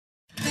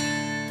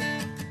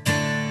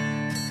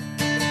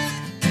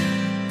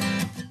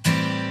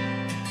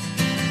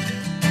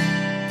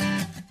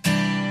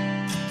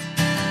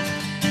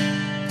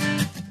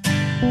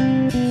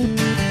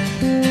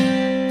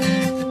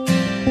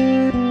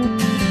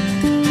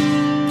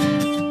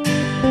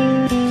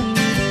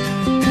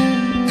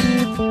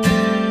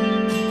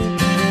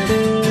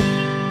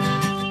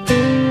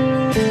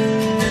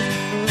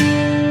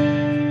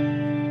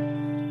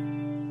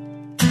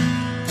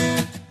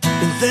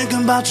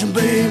about you,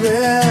 baby,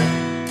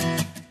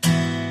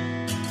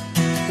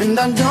 and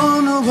I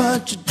don't know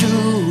what to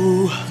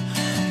do.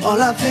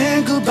 All I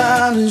think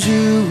about is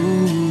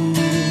you.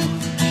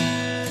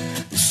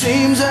 It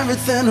seems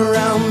everything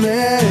around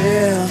me,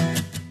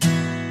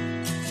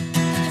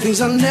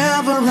 things I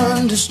never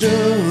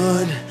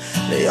understood,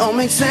 they all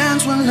make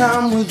sense when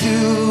I'm with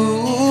you.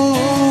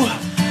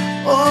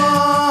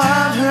 Oh,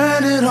 I've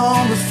heard it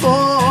all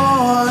before.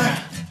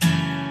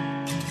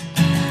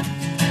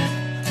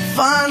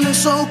 Finding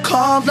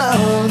so-called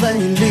love, then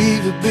you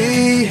leave it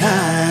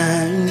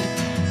behind.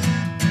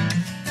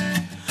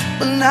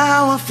 But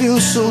now I feel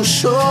so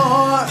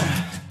sure.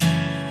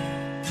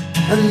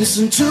 I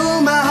listen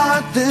to my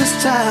heart this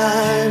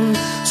time,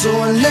 so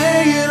I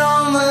lay it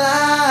on the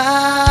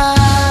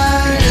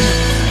line.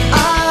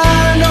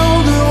 I know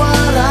that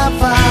what I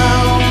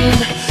found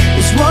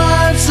is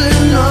once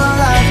in a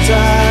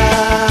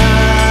lifetime,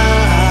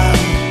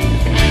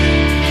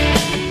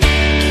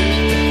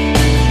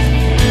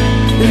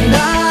 and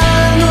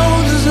I know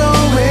there's no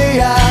way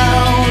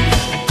out,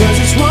 'cause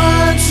it's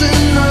once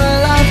in a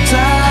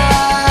lifetime.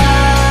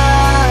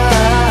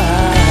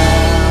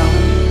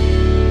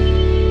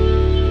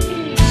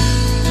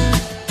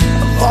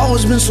 I've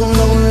always been so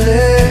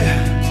lonely,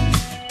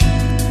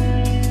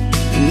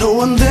 no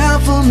one there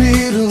for me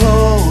to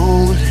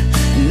hold,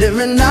 and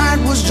every night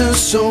was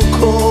just so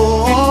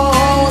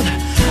cold.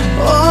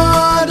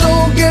 Oh,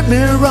 don't get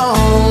me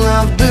wrong,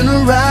 I've been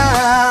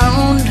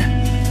around,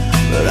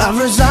 but I've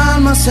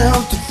resigned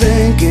myself to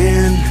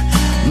thinking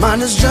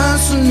mine is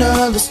just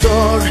another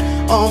story,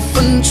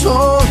 often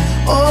told.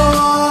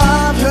 Oh,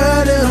 I've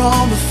heard it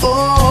all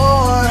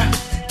before.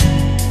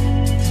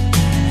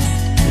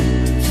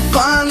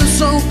 Find the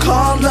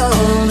so-called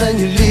love, then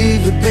you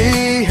leave it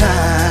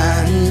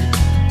behind.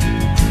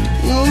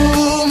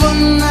 Ooh, but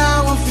now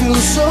I feel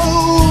so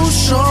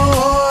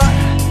sure.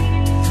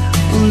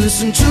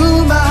 Listen to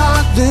my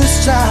heart this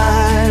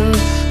time,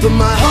 put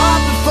my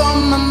heart before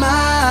my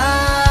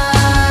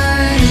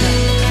mind.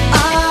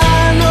 I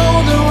know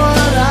that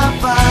what I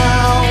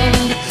found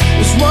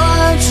is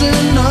once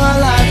in a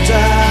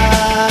lifetime,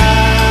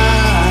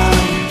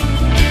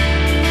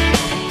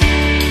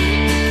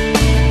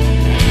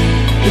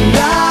 and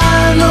I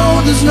know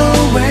there's no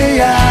way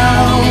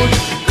out,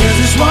 'cause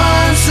it's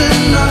once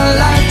in a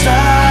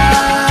lifetime.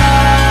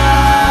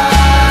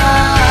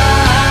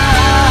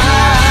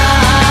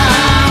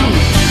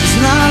 It's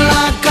not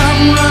like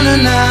I'm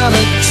running out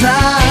of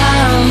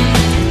time,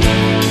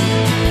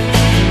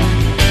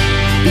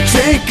 you're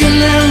taking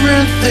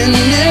everything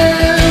in.